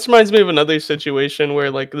 this reminds me of another situation where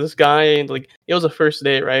like this guy, like it was a first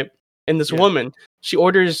date, right? And this woman, she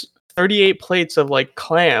orders 38 plates of like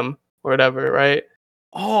clam or whatever, right?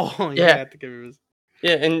 Oh yeah. I think it was.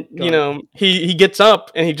 Yeah, and he gets up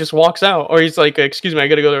and he just walks out, or he's like, "Excuse me, I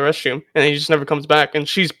gotta go to the restroom," and he just never comes back. And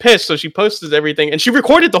she's pissed, so she posts everything, and she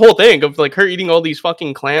recorded the whole thing of like her eating all these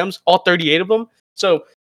fucking clams, all 38 of them. So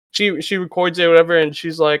she records it, or whatever, and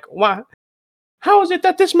she's like, "Why? How is it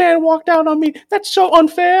that this man walked out on me? That's so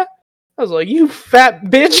unfair." I was like, "You fat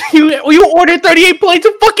bitch! You ordered 38 plates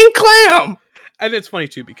of fucking clam." And it's funny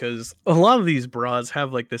too because a lot of these bras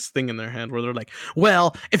have like this thing in their head where they're like,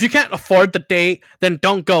 well, if you can't afford the date, then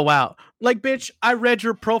don't go out. Like, bitch, I read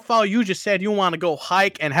your profile. You just said you want to go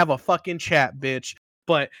hike and have a fucking chat, bitch.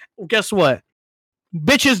 But guess what?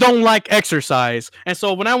 Bitches don't like exercise. And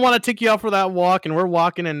so when I want to take you out for that walk and we're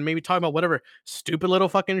walking and maybe talk about whatever stupid little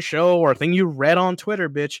fucking show or thing you read on Twitter,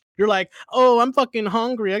 bitch, you're like, oh, I'm fucking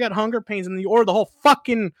hungry. I got hunger pains. And you order the whole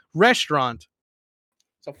fucking restaurant.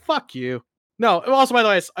 So fuck you. No, also, by the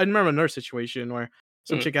way, I remember another situation where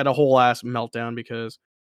some chick had a whole ass meltdown because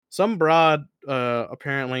some broad,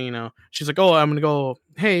 apparently, she's like, oh, I'm going to go,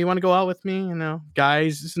 hey, you want to go out with me?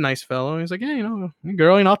 Guys, this is a nice fellow. He's like, yeah,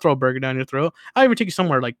 girl, I'll throw a burger down your throat. I'll even take you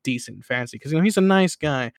somewhere like decent and fancy because, he's a nice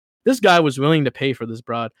guy. This guy was willing to pay for this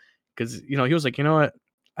broad because, he was like, you know what?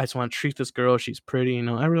 I just want to treat this girl. She's pretty.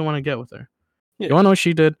 I really want to get with her. Yeah. You want to know what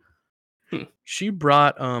she did? She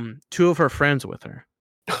brought 2 of her friends with her.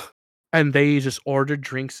 And they just ordered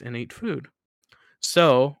drinks and ate food.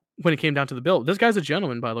 So when it came down to the bill, this guy's a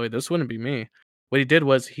gentleman, by the way. This wouldn't be me. What he did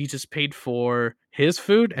was he just paid for his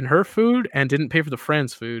food and her food and didn't pay for the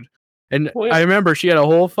friend's food. And I remember she had a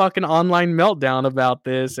whole fucking online meltdown about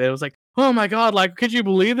this. And it was like, oh my god, like, could you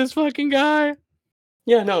believe this fucking guy?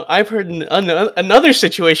 Yeah, no, I've heard another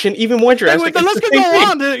situation even more drastic. Let's go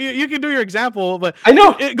on. You can do your example, but I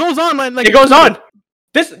know it goes on. Like it goes on.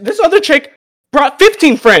 This other chick brought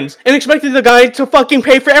 15 friends and expected the guy to fucking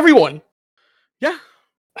pay for everyone. Yeah,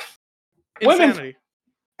 Women. insanity,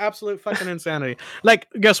 absolute fucking insanity. Like,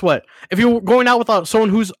 guess what? If you're going out with someone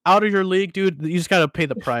who's out of your league, dude, you just gotta pay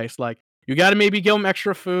the price. Like, you gotta maybe give them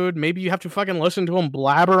extra food. Maybe you have to fucking listen to them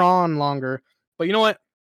blabber on longer. But you know what?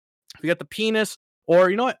 If you got the penis. Or,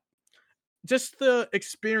 you know what? Just the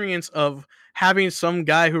experience of having some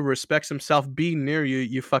guy who respects himself be near you,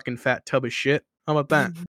 you fucking fat tub of shit. How about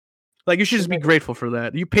that? Like, you should just be grateful for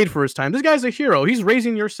that. You paid for his time. This guy's a hero. He's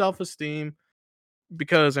raising your self-esteem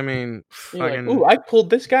because, I mean... Fucking... Like, ooh, I pulled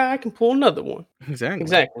this guy, I can pull another one.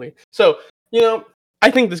 Exactly. So, you know, I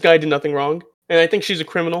think this guy did nothing wrong. And I think she's a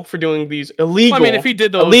criminal for doing these illegal. Well, I mean, if he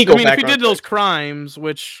did those crimes,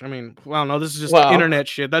 which I mean, I don't know. This is just internet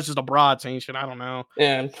shit. That's just a broad saying shit. I don't know.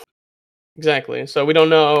 Yeah, exactly. So we don't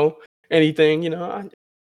know anything. You know,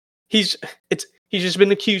 he's just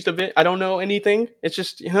been accused of it. I don't know anything. It's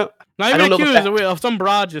just, you know, not even accused. Some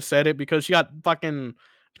broad just said it because she got fucking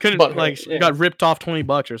got ripped off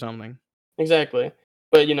 $20 or something. Exactly.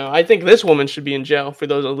 But you know, I think this woman should be in jail for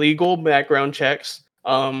those illegal background checks.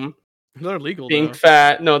 They're illegal. Being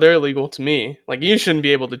fat, no, they're illegal to me. Like, you shouldn't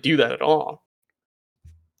be able to do that at all.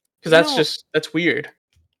 Because that's weird.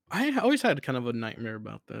 I always had kind of a nightmare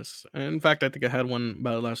about this. And in fact, I think I had one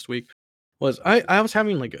about it last week. I was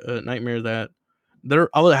having like a nightmare that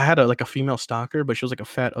I had a female stalker, but she was like a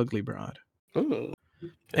fat, ugly broad. Ooh.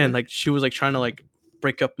 And like she was like trying to like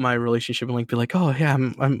break up my relationship and like be like, oh yeah,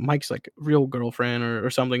 I'm Mike's like real girlfriend or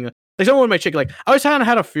something. Like someone with my chick. Like I always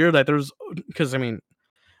had a fear that there's because I mean.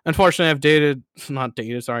 Unfortunately, I'm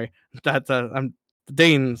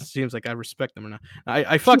dating seems like I respect them or not.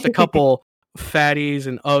 I fucked a couple fatties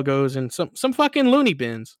and uggos and some fucking loony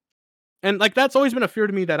bins. And like that's always been a fear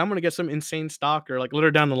to me that I'm gonna get some insane stalker like later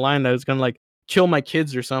down the line that is gonna like kill my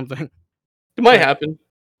kids or something. It might happen.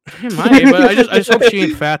 It might, but I just hope she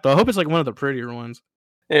ain't fat though. I hope it's like one of the prettier ones.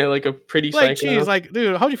 Yeah, like a pretty like geez, like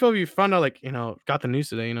dude, how'd you feel if you found out like, you know, got the news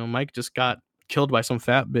today, you know, Mike just got killed by some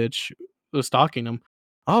fat bitch who was stalking him.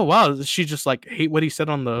 Oh wow, she just like hate what he said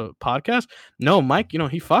on the podcast? No, Mike, you know,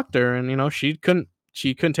 he fucked her and you know, she couldn't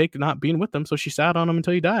take not being with him, so she sat on him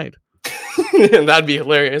until he died. That'd be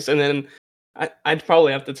hilarious. And then I'd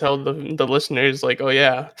probably have to tell the listeners like, oh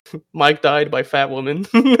yeah, Mike died by fat woman.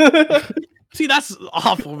 See, that's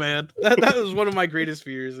awful, man. That is one of my greatest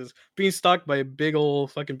fears is being stalked by a big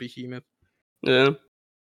old fucking behemoth. Yeah.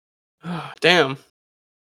 Damn.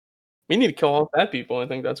 We need to kill all fat people. I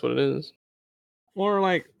think that's what it is. Or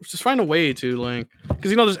like just find a way to like,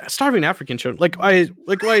 because you know there's starving African children. Like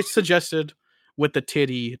what I suggested with the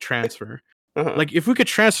titty transfer. Uh-huh. Like if we could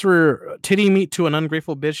transfer titty meat to an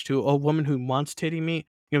ungrateful bitch to a woman who wants titty meat,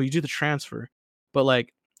 you know, you do the transfer. But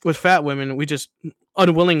like with fat women, we just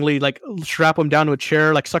unwillingly like strap them down to a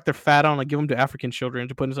chair, like suck their fat on, like give them to African children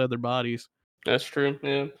to put inside their bodies. That's true.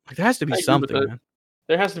 Yeah. Like there has to be something, man.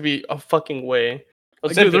 There has to be a fucking way.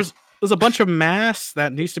 Like, dude, there's a bunch of mass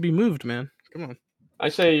that needs to be moved, man. Come on. I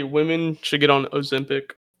say women should get on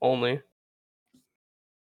Ozempic only.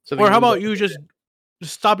 So or how about you just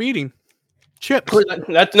stop eating chips? Just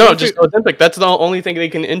Ozempic. That's the only thing they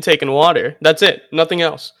can intake in water. That's it. Nothing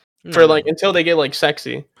else. For like until they get like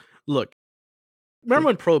sexy. Look, remember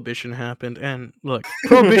when Prohibition happened? And look,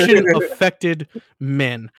 Prohibition affected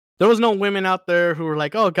men. There was no women out there who were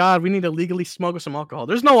like, "Oh God, we need to legally smuggle some alcohol."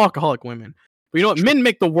 There's no alcoholic women. But you know what? Men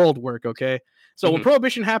make the world work. Okay. So when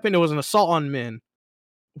Prohibition happened, it was an assault on men.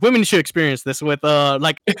 Women should experience this with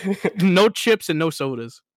like no chips and no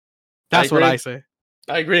sodas. That's what I say.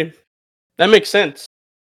 I agree. That makes sense.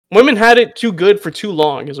 Women had it too good for too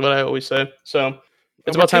long, is what I always say. So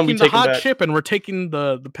it's about time we take the hot chip and we're taking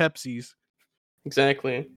the Pepsis.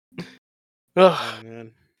 Exactly. Oh,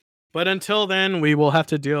 man. But until then, we will have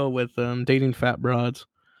to deal with dating fat broads.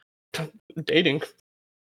 Dating.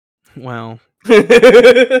 Well.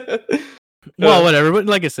 Well, whatever. But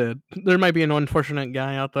like I said, there might be an unfortunate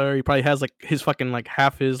guy out there. He probably has like his fucking like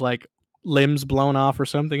half his like limbs blown off or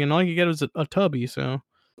something, and all you get is a tubby. So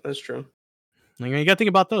that's true. Like, you gotta think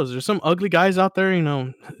about those. There's some ugly guys out there, you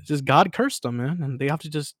know. Just God cursed them, man, and they have to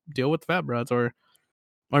just deal with fat broads, or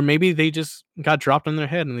maybe they just got dropped on their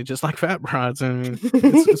head and they just like fat broads. I mean,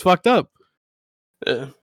 it's fucked up. Yeah,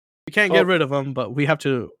 we can't get rid of them, but we have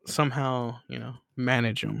to somehow, you know,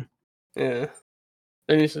 manage them. Yeah.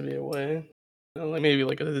 There needs to be a way. Like maybe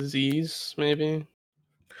like a disease, maybe.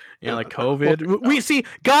 Yeah, like COVID. We see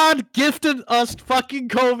God gifted us fucking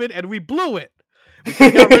COVID and we blew it. We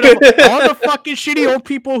could have got rid of all the fucking shitty old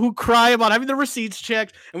people who cry about having their receipts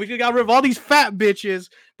checked, and we could have got rid of all these fat bitches.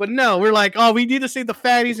 But no, we're like, oh, we need to save the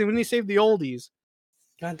fatties and we need to save the oldies.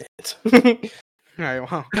 God damn it. All right,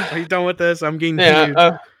 well, are you done with this? I'm getting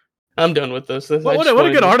yeah, I'm done with this. What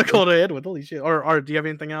a good article to end with. Holy shit. Or do you have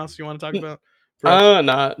anything else you want to talk about?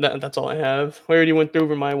 Nah, that's all I have. We already went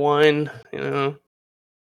through my wine, you know.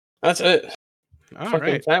 That's it. All fucking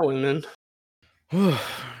right. fat women. Ooh,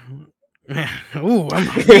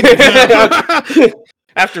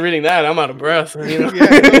 After reading that, I'm out of breath. You know?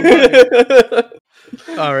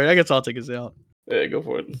 All right, I guess I'll take us out. Yeah, go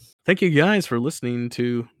for it. Thank you guys for listening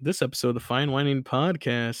to this episode of the Fine Whining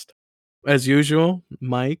Podcast. As usual,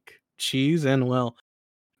 Mike, Cheese, and well,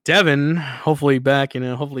 Devin, hopefully back, you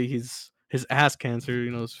know, hopefully his ass cancer,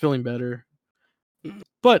 you know, is feeling better.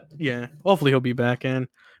 But yeah, hopefully he'll be back, and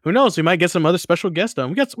who knows, we might get some other special guests on.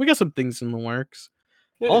 We got some things in the works.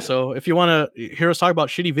 Yeah. Also, if you want to hear us talk about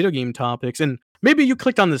shitty video game topics, and maybe you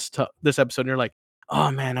clicked on this episode and you're like,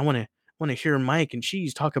 oh man, I want to hear Mike and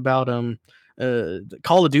Cheese talk about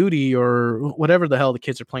Call of Duty or whatever the hell the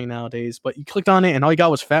kids are playing nowadays, but you clicked on it and all you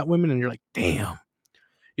got was fat women, and you're like, damn.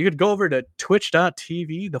 You could go over to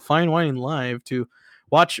twitch.tv, the Fine Whining Live, to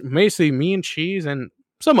watch basically me and Cheese and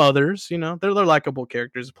some others, you know, they're likable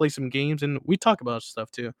characters, play some games, and we talk about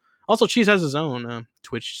stuff too. Also, Cheese has his own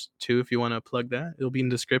Twitch too, if you want to plug that. It'll be in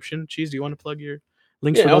the description. Cheese, do you want to plug your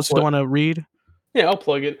links for those who don't want to read? Yeah, I'll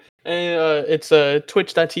plug it. And it's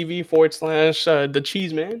twitch.tv / the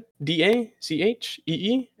Cheese Man.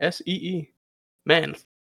 DACHEESEE. Man.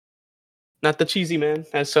 Not the cheesy man,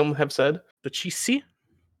 as some have said. The cheesy?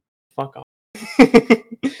 Fuck off.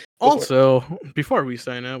 Also, before we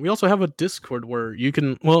sign out, we also have a Discord where you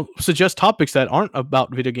can, well, suggest topics that aren't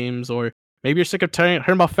about video games, or maybe you're sick of hearing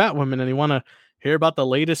about fat women and you want to hear about the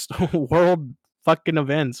latest world fucking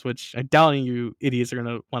events, which I doubt you idiots are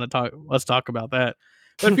going to want to talk about that.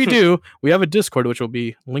 But if you do, we have a Discord, which will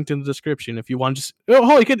be linked in the description. If you want to just,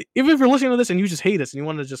 even if you're listening to this and you just hate us and you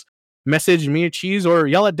want to just message me or Cheese or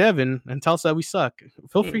yell at Devin and tell us that we suck,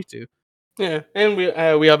 feel free to. Yeah, and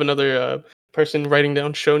we have another person writing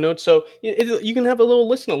down show notes, so you can have a little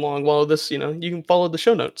listen along while this, you know, you can follow the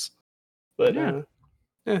show notes. But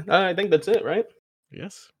I think that's it, right?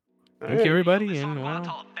 Yes. Thank you, everybody, and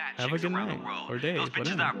well, have a good night or day. Those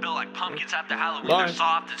bitches that are built like pumpkins after Halloween, Bye. they're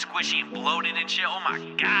soft and squishy and bloated and shit. Oh my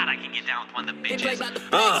god, I can get down with one of the bitches.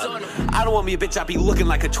 I don't want me a bitch I be looking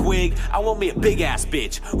like a twig. I want me a big ass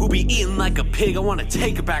bitch who be eating like a pig. I want to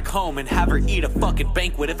take her back home and have her eat a fucking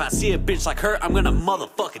banquet. If I see a bitch like her, I'm gonna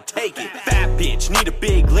motherfucking take it. Fat bitch, need a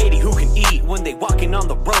big lady who can eat. When they walking on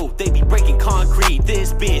the road, they be breaking concrete.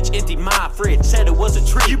 This bitch emptied my fridge, said it was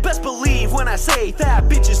a treat. You best believe when I say fat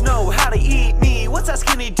bitches know how to eat me. What's that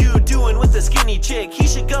skinny dude doing with the skinny chick? He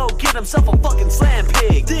should go get himself a fucking slam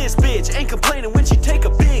pig. This bitch ain't complaining when she take a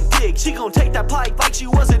big dig. She gon' take that pipe like she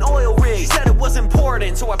was an oil rig. She said it was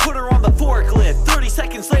important, so I put her on the forklift. 30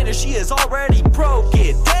 seconds later, she has already broke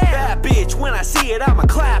it. Damn! That bitch, when I see it, I'ma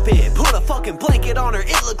clap it. Put a fucking blanket on her,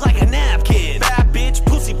 it look like a napkin. Fat bitch,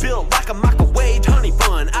 pussy built like a microwave honey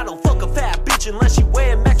bun. I don't fuck a fat bitch unless she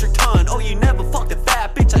weigh a metric ton. Oh, you never fucked a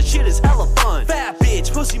fat bitch, that shit is hella fun. Fat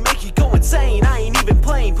bitch, pussy make you go insane. I ain't even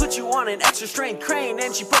playing, put you on an extra strength crane.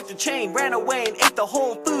 And she broke the chain, ran away and ate the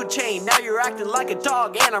whole food chain. Now you're acting like a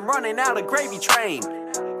dog and I'm running out of gravy train.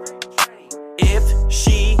 If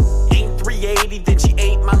she ain't 380, then she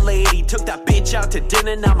ain't my lady. Took that bitch out to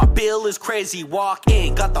dinner, now my bill is crazy. Walk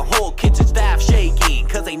in, got the whole kitchen staff shaking,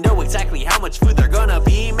 cause they know exactly how much food they're gonna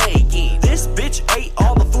be making. This bitch ate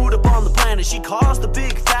all the food up on the planet. She caused the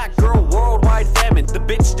big fat girl worldwide famine. The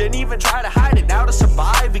bitch didn't even try to hide it. Now to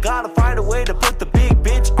survive, we gotta find a way to put the big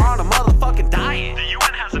bitch on a motherfucking diet. The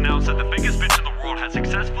UN has announced that the biggest bitch in the world has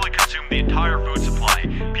successfully consumed the entire food supply.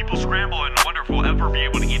 People scramble and wonder if we'll ever be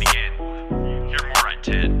able to eat again. Hear more at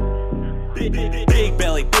 10. Big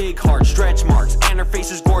belly, big heart, stretch marks, and her face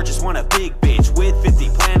is gorgeous. Want a big bitch with 50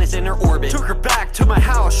 planets in her orbit. Took her back to my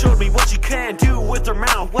house, showed me what she can do with her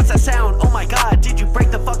mouth. What's that sound? Oh my god, did you break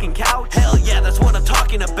the fucking couch? Hell yeah, that's what I'm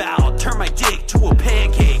talking about. Turn my dick to a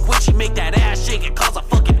pancake. When she make that ass shake, it cause a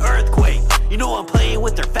fucking earthquake. You know I'm playing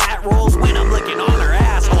with her fat rolls when I'm licking on her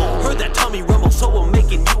asshole. Heard that tummy rumble, so I'm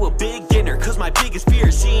making you a big dinner. Cause my biggest fear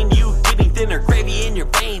is seeing you getting thinner. Gravy in your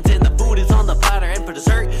veins and the food is on the platter. And for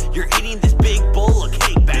dessert, you're eating this big bowl of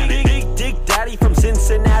cake batter. Big dick daddy from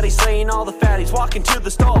Cincinnati, slaying all the fatties. Walking to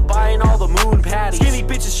the stall, buying all the moon patties. Skinny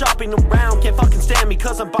bitches shopping around, can't fucking stand me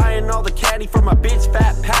cause I'm buying all the caddy for my bitch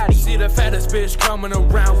fat patty. See the fattest bitch coming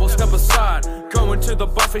around, we'll step aside. Going to the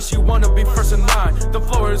buffet, she wanna be first in line. The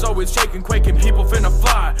floor is always shaking, quaking, people finna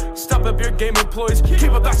fly. Stop up your game employees,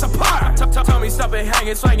 keep up that supply. Tell me stopping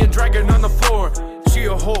hanging, slanging, dragging on the floor. She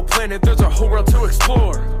a whole planet, there's a whole world to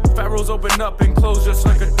explore. Fat rolls open up and close just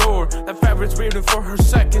like a door. That fabric's waiting for her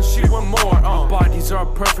second, she want more. Bodies are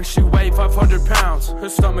perfect, she weigh 500 pounds. Her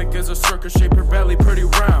stomach is a circle shape, her belly pretty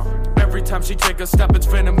round. Every time she take a step, it's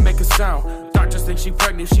finna make a sound. Doctors think she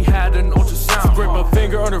pregnant, she had an ultrasound. Scrape my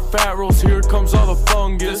finger on her fat rolls, here comes all the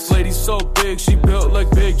fungus. This lady's so big, she built like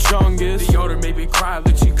Big Chungus. The odor made me cry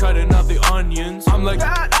like she cutting out the onions. I'm like,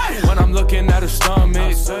 when I'm looking at her stomach,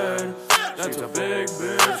 I said, that's a big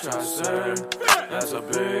bitch, I said. That's a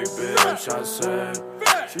big bitch, I said.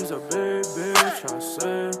 She's a big bitch, I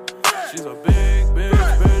said. She's a big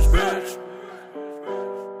bitch.